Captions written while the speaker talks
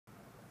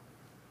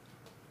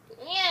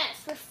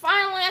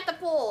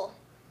pool.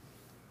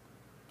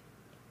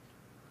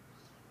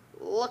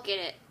 Look at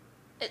it.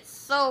 It's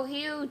so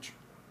huge.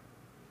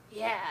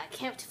 Yeah, I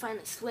can't wait to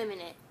finally swim in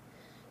it.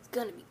 It's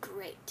gonna be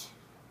great.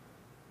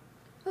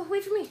 Oh,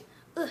 wait for me.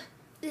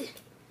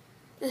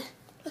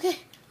 Okay,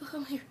 oh,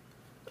 I'm here.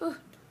 Oh,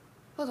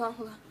 hold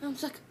on. I'm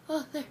stuck.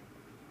 Oh, there.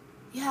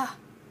 Yeah.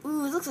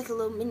 Ooh, it looks like a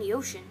little mini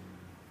ocean.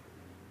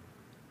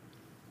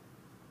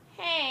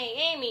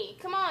 Hey, Amy.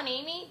 Come on,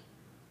 Amy.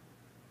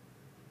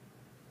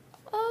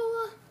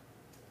 Oh,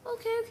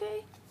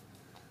 okay.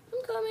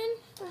 I'm coming.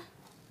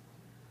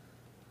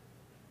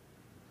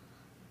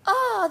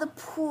 Ah, the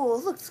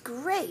pool looks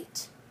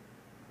great.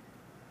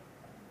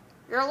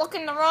 You're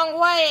looking the wrong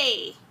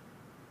way.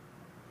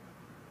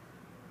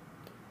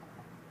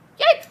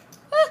 Yikes!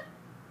 Ah.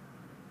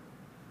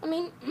 I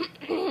mean,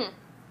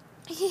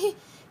 yeah,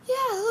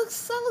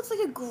 that looks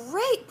like a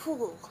great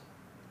pool.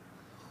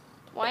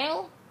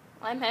 Well,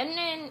 I'm heading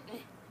in.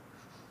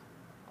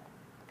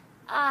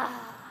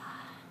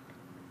 Ah,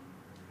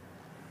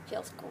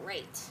 feels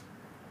great.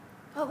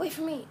 Oh, wait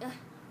for me.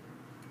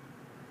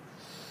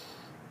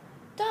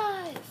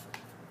 Dive.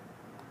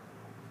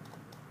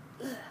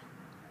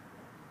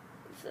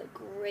 It's a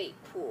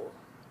great pool.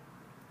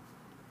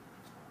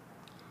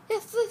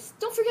 Yes,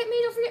 don't forget me.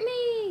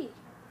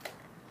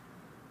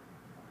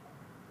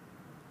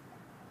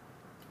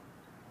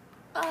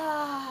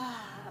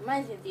 Ah,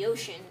 reminds me of the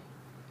ocean.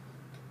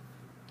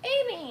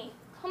 Amy,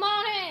 come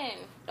on in.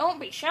 Don't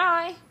be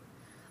shy.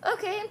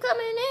 Okay, I'm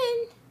coming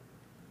in.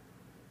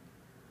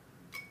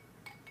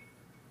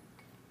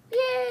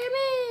 Yay, I'm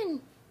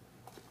in.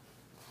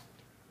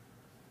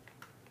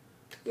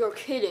 You're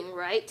kidding,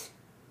 right?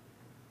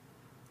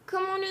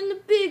 Come on in the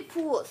big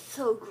pool. It's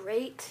so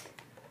great.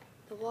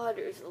 The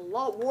water is a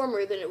lot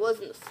warmer than it was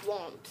in the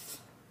swamps.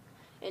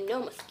 And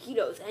no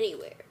mosquitoes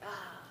anywhere.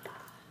 Ah.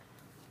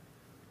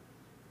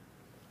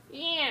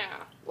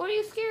 Yeah, what are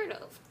you scared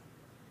of?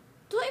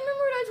 Don't you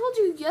remember what I told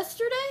you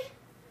yesterday?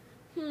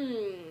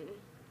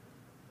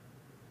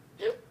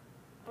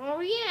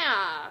 Oh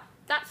yeah,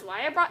 that's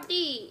why I brought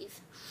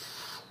these.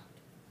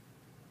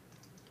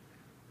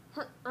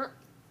 Okay,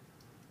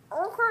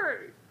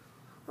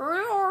 here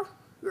are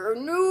your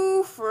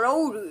new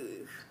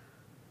floaties.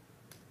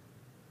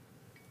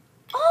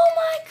 Oh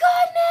my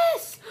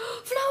goodness!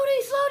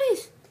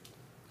 Floaties!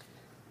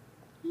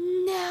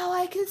 Now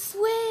I can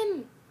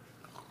swim.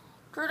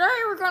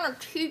 Today we're gonna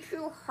teach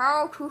you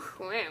how to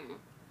swim.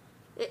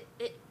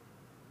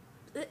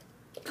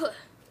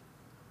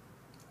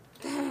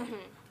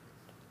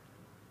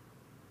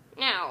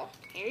 Now,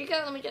 here you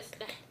go. Let me just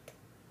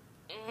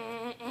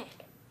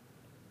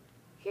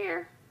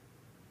here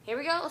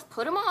we go. Let's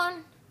put them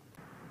on.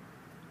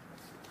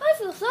 I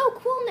feel so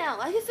cool now.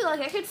 I feel like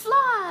I could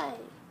fly.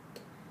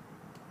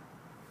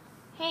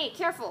 Hey,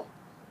 careful.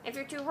 If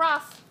you're too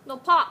rough, they'll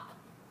pop.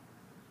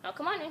 Now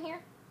come on in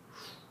here.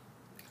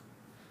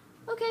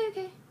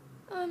 Okay.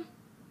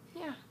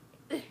 Yeah.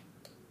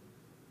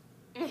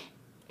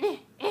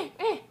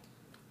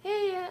 Hey,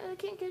 I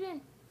can't get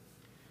in.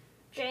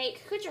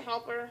 Jake, could you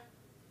help her?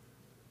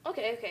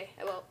 Okay,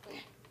 I will.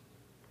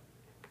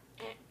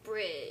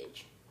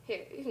 Bridge.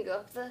 Here, you can go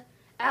up the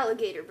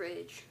alligator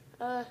bridge.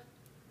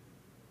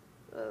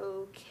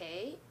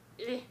 Okay.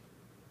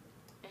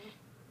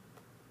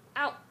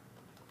 Ow.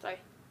 Sorry.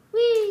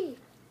 Whee!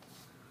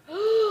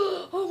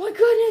 Oh my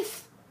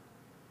goodness!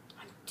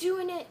 I'm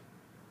doing it.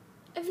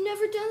 I've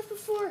never done this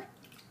before.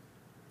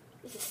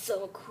 This is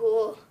so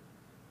cool.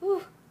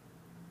 Ooh.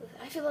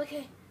 I feel like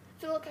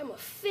I'm a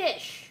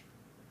fish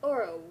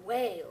or a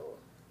whale.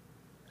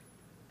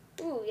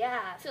 Ooh,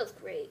 yeah, it feels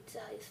great.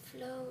 I just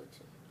float.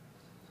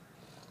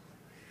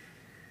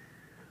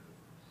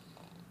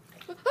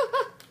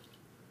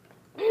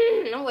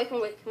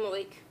 I'm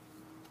awake.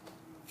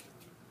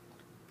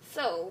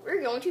 So,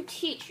 we're going to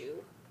teach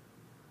you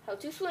how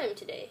to swim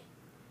today.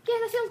 Yeah,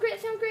 that sounds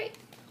great.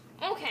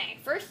 Okay,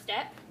 first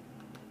step.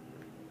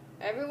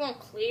 Everyone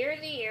clear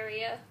the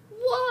area.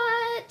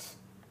 What?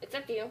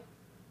 Except you.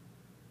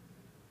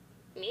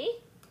 Me?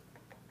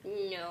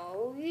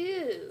 No,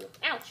 you.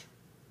 Ouch.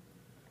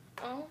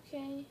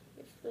 Okay.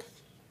 It's this.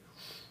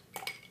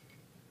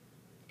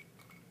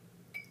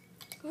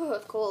 Oh,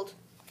 it's cold.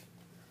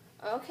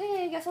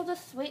 Okay, I guess I'll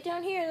just wait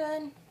down here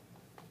then.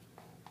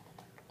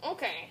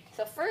 Okay,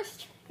 so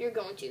first you're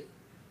going to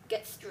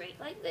get straight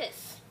like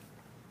this.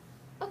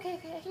 Okay,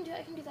 I can do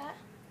that.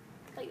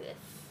 Like this.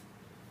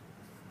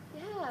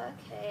 Yeah,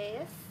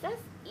 okay,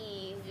 that's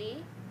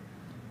easy.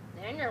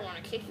 Then you're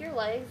going to kick your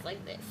legs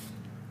like this.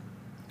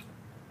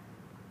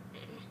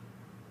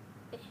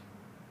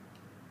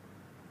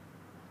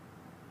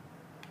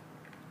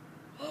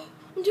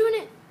 I'm doing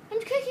it! I'm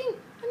kicking!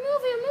 I'm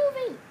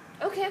moving!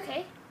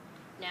 Okay.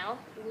 Now,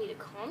 you need to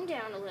calm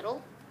down a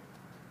little.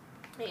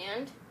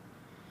 And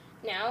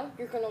now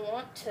you're going to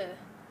want to,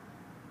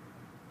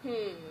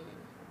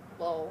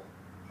 well,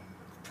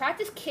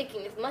 practice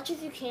kicking as much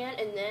as you can,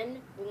 and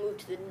then we'll move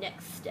to the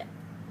next step.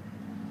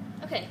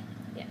 Okay,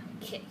 yeah,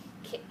 kick.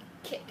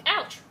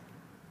 Ouch!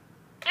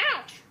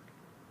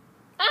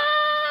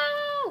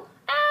 Ow!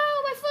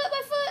 Ow, my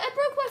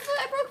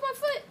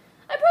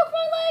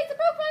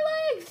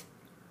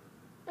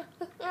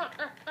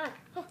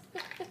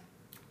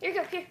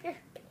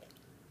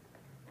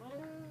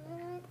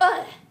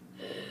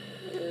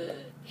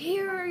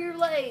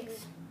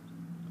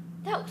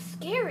That was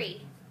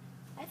scary.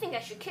 I think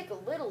I should kick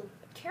a little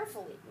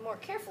more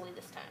carefully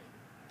this time.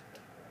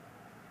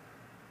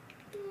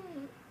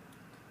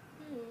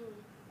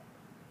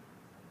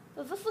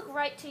 Does this look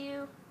right to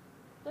you?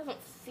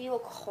 Doesn't feel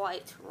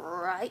quite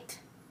right.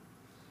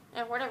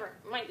 Whatever,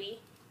 it might be.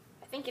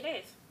 I think it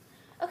is.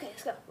 Okay,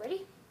 let's go.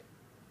 Ready?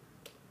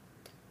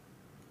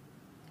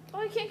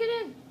 Oh, I can't get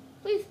in.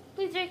 Please,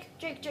 Jake.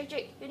 You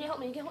need to help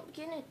me. Get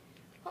in.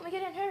 Help me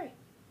get in, hurry.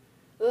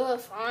 Ugh,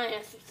 fine.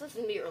 It's supposed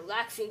to be a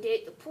relaxing day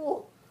at the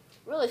pool.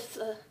 Really, it's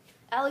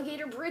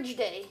alligator bridge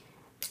day.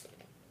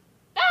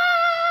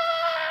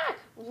 Ah!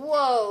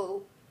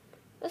 Whoa.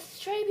 Let's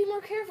try to be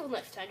more careful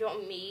next time. Do you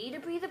want me to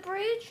be the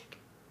bridge?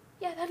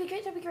 Yeah, that'd be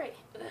great.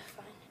 Ugh,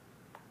 fine.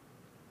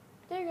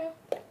 There you go.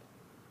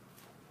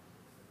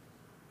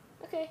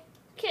 Okay.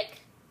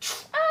 Kick.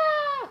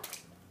 Ah!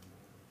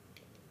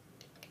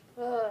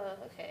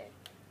 Okay.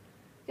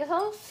 Guess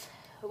I'll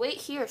wait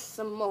here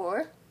some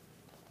more.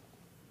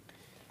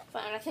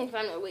 Fine, I think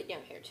I'm gonna wait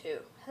down here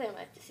too. I think I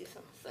might have to do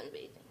some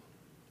sunbathing.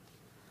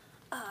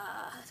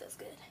 Ah, that feels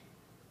good.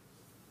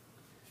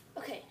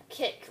 Okay,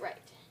 kick,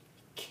 right.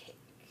 Kick.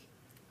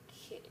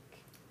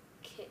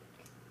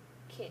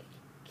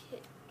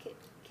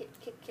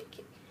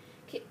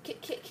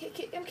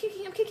 I'm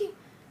kicking.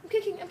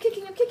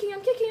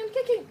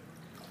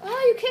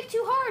 Oh, you kicked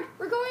too hard.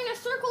 We're going in a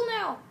circle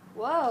now.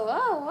 Whoa.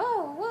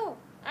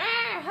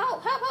 Ah,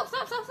 help,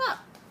 stop.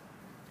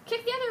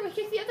 Kick the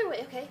other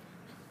way, okay.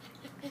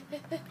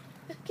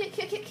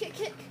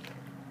 Kick.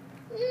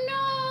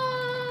 No!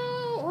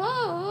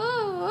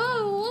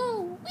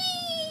 Whoa.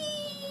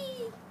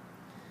 Whee!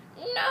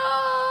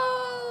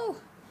 No!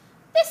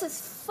 This is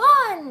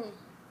fun!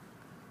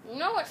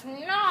 No, it's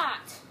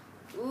not.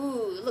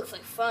 Ooh, it looks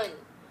like fun.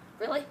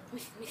 Really? Let me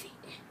see.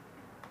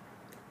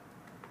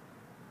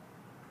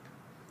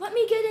 Let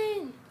me get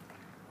in.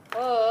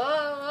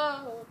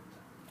 Oh.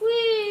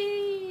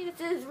 Whee!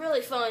 This is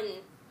really fun.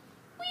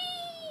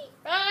 Whee!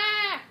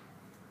 Ah!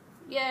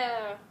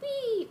 Yeah.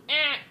 Whee!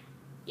 Ah!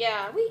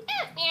 Yeah. Whee!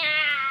 Ah!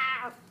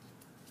 Yeah.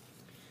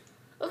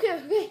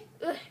 Okay.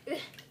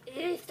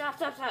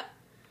 Stop.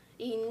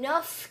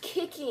 Enough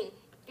kicking.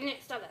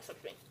 Stop that.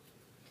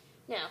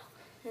 Now,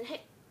 and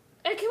hey,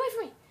 get away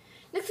from me.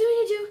 Next thing we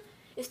need to do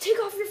is take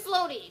off your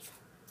floaties.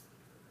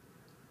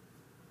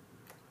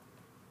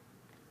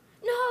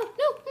 No, I'm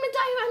gonna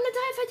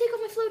die if I take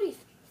off my floaties.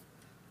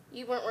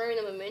 You weren't wearing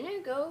them a minute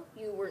ago.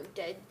 You weren't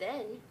dead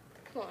then.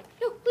 Come on.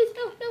 No, please,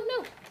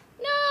 no.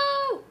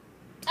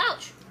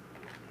 Ouch.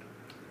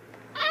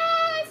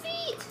 Ah, my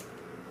feet.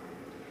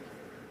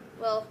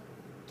 Well,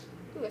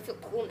 ooh, I feel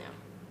cool now.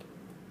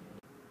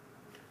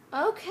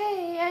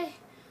 Okay,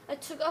 I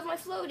took off my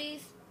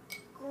floaties.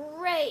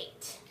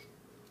 Great.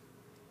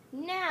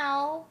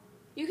 Now,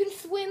 you can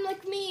swim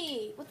like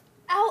me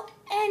without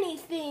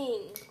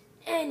anything.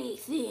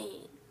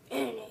 Anything.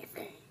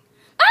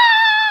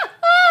 Ah!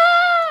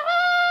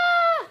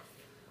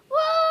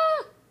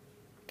 Whoa!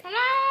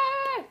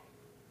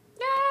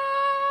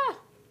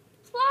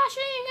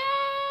 Splashing!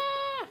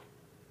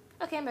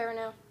 Okay, I'm better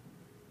now.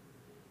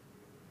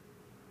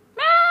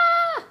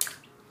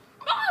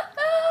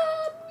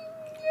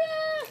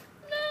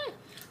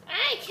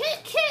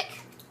 Kick!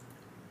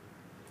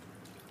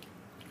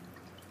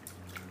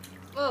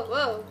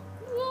 Whoa.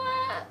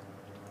 What?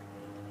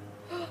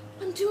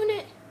 I'm doing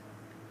it!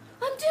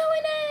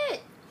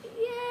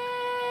 Yay!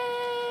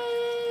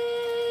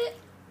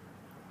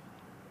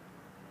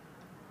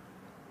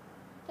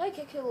 Did I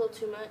kick it a little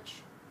too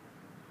much?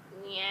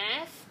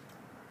 Yes,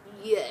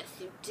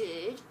 you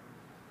did.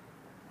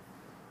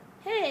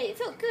 Hey, it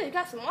felt good.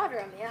 Got some water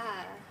on me.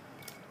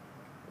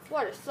 This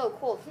water's so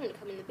cold. I'm gonna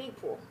come in the big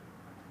pool.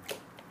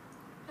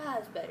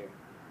 That's better.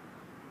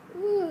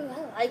 Ooh,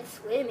 I like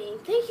swimming.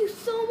 Thank you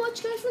so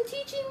much, guys, for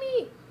teaching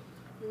me.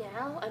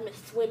 Now I'm gonna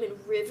swim in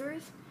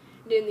rivers,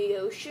 and in the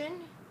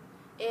ocean,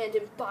 and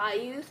in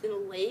bayous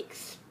and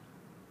lakes.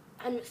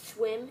 I'm gonna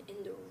swim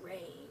in the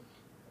rain.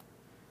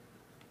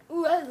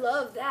 Ooh, I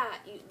love that.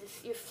 You're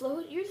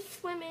just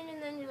swimming,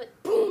 and then you're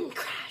like, boom,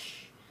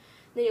 crash.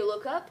 Then you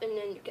look up, and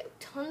then you get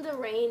tons of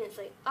rain. And it's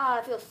like,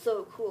 it feels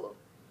so cool.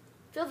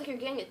 It feels like you're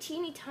getting a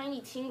teeny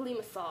tiny tingly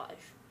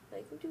massage,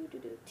 like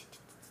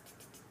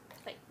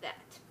like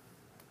that.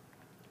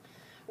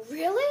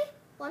 Really?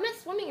 Well, I meant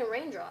swimming in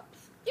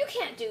raindrops. You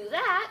can't do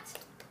that.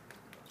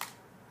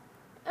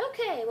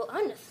 Okay, well,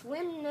 I'm gonna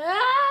swim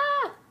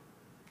now.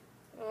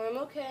 I'm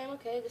okay.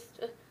 Just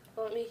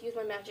let me use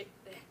my magic.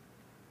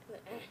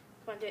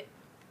 Come on, do it.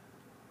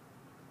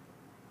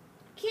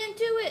 Can't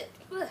do it.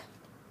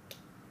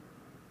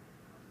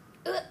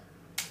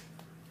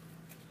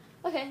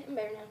 Okay, I'm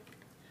better now.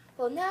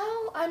 Well,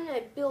 now I'm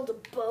gonna build a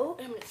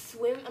boat. I'm gonna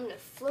swim. I'm gonna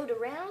float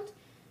around,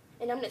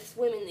 and I'm gonna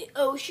swim in the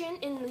ocean.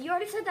 And you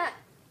already said that.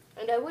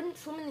 And I wouldn't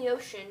swim in the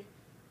ocean.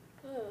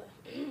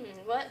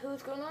 What?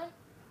 Who's going on?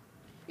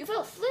 You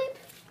fell asleep?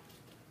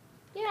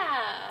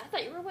 Yeah, I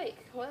thought you were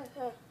awake. What?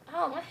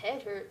 Oh, my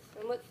head hurts.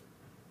 And what's...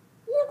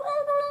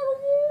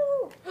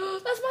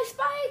 That's my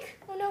Spike!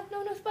 Oh, no,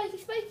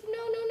 Spikey,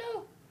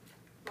 no.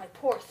 My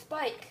poor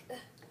Spike.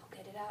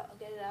 I'll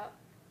get it out.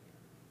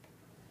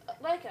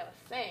 Like I was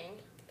saying,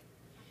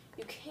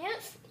 you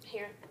can't,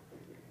 here.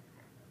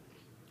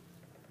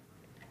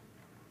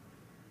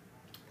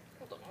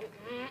 Hold on.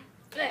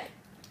 There.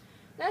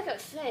 Like I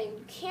was saying,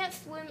 you can't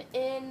swim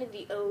in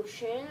the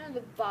ocean,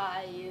 the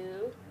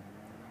bayou,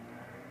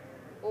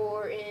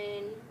 or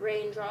in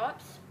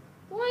raindrops.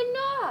 Why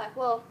not?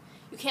 Well,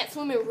 you can't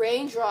swim in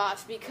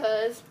raindrops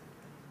because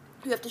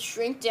you have to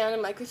shrink down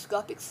to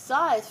microscopic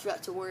size for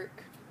that to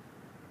work.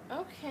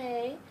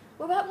 Okay.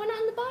 What about why not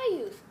in the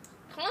bayous?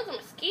 Tons of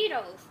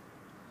mosquitoes.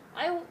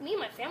 Me and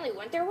my family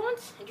went there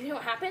once, and do you know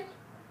what happened?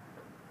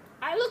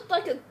 I looked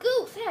like a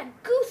goose. I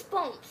had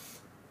goosebumps,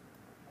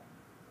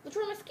 which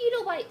were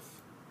mosquito bites.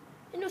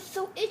 And it was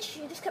so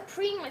itchy, I just kept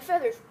preening my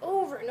feathers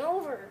over and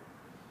over.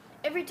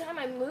 Every time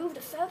I moved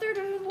a feather,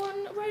 there was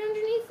one right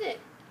underneath it.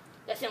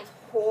 That sounds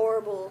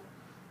horrible.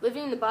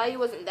 Living in the bayou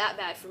wasn't that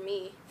bad for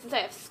me. Since I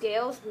have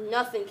scales,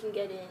 nothing can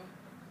get in.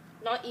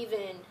 Not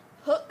even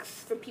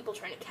hooks from people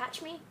trying to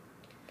catch me.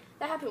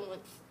 That happened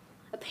once.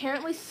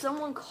 Apparently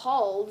someone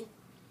called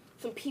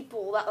some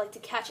people that like to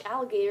catch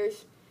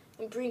alligators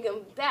and bring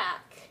them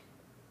back.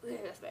 Okay,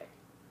 that's better.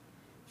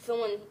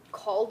 Someone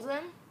called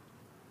them,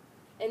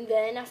 and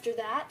then after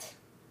that,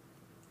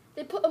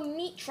 they put a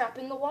meat trap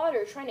in the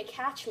water trying to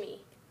catch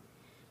me.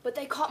 But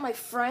they caught my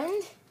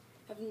friend.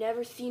 I've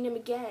never seen him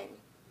again.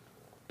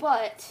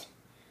 But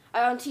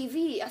on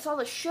TV, I saw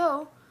the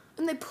show,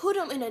 and they put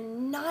him in a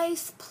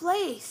nice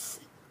place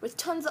with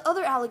tons of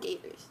other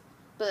alligators.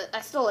 But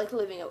I still like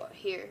living out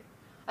here.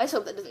 I just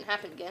hope that doesn't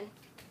happen again.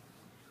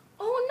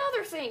 Oh,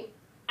 another thing.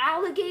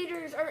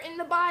 Alligators are in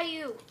the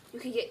bayou. You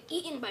could get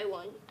eaten by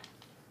one.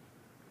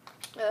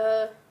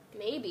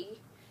 Maybe.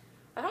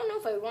 I don't know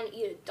if I would want to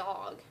eat a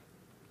dog.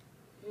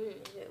 Maybe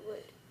I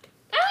would.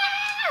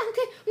 Ah!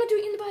 Okay, I'm not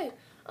doing it in the bayou.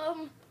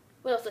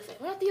 What else did I say?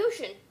 What about the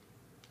ocean?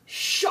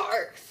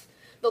 Sharks.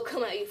 They'll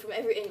come at you from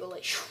every angle,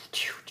 like shoo,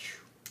 shoo,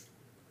 shoo.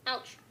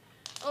 Ouch.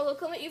 Oh, they'll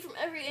come at you from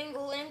every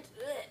angle and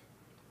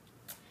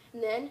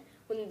then,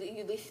 when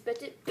you least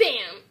expect it,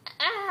 bam!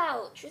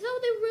 Ouch! Is that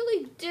what they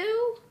really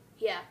do?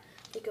 Yeah,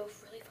 they go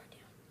really far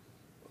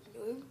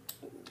down.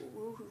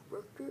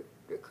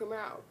 They come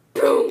out.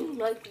 Boom!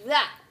 Like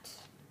that.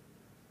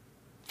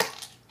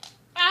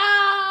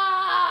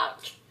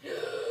 Ouch!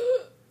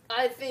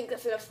 I think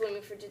that's enough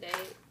swimming for today.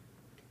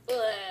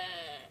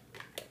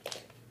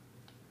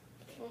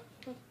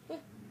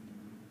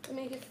 Let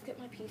me just get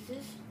my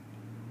pieces.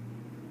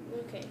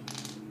 Okay.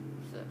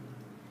 So,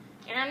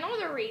 and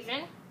another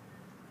reason,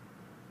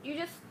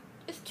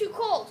 it's too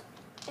cold.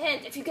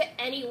 And if you get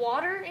any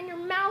water in your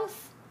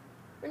mouth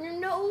or in your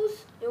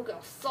nose, it'll get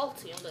all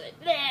salty and like,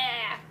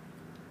 bleh.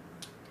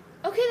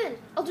 Okay then,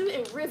 I'll do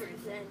it in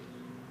rivers then.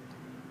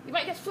 You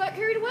might get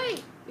carried away.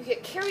 You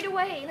get carried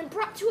away and then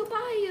brought to a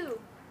bayou.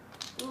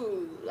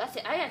 Ooh, that's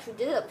it. I actually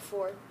did that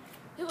before.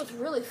 It was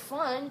really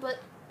fun, but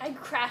I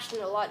crashed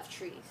into a lot of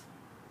trees.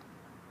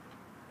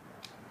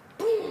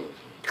 Boom!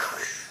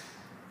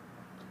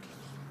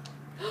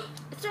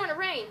 It's starting to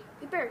rain.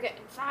 We better get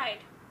inside.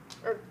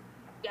 Or,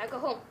 yeah, go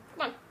home.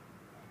 Come on.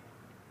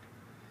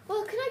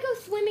 Well, can I go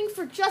swimming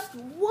for just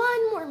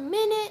one more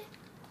minute?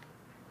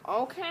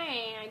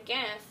 Okay, I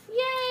guess.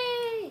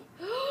 Yay!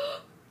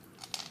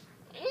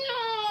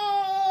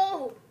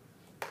 No!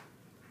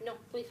 No,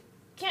 please.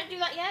 Can't do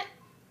that yet.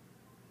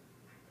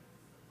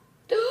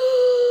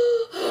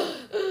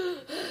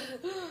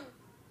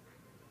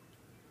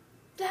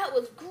 That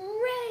was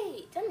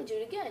great. Let me do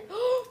it again.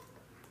 No.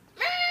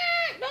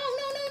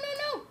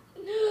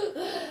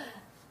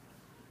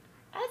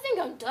 I think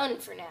I'm done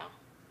for now.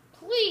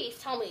 Please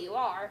tell me you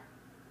are.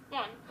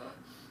 Come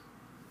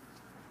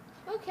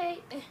on. Okay.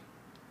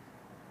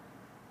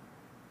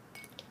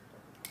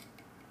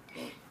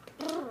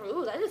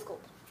 Ooh, that is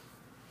cold.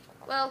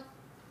 Well,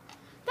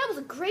 that was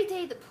a great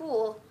day at the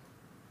pool.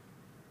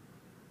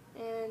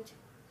 And,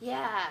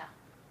 yeah,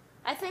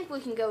 I think we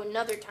can go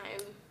another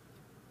time.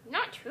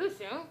 Not too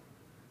soon.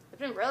 It's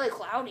been really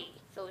cloudy,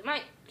 so we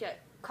might get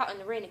caught in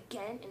the rain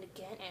again and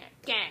again and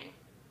again.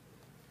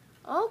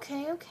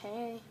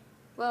 Okay.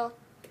 Well,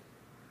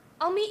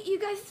 I'll meet you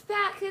guys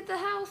back at the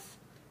house.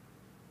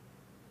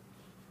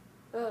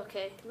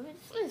 Okay,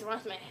 something's wrong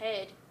with my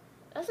head.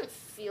 It doesn't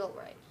feel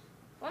right.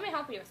 Let me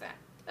help you with that.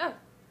 Oh.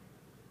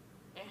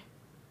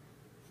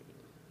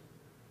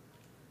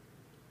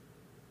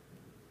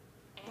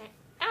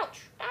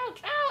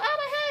 Ouch! Ow,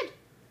 my head!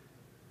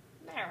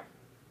 There.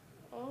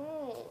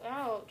 Oh,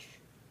 ouch.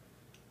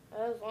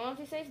 As long as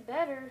he says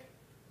better.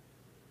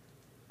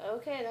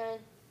 Okay then.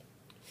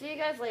 See you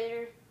guys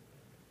later.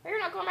 You're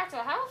not going back to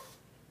the house?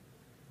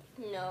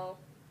 No.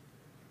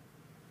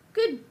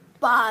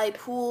 Goodbye,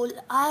 pool.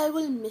 I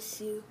will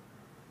miss you.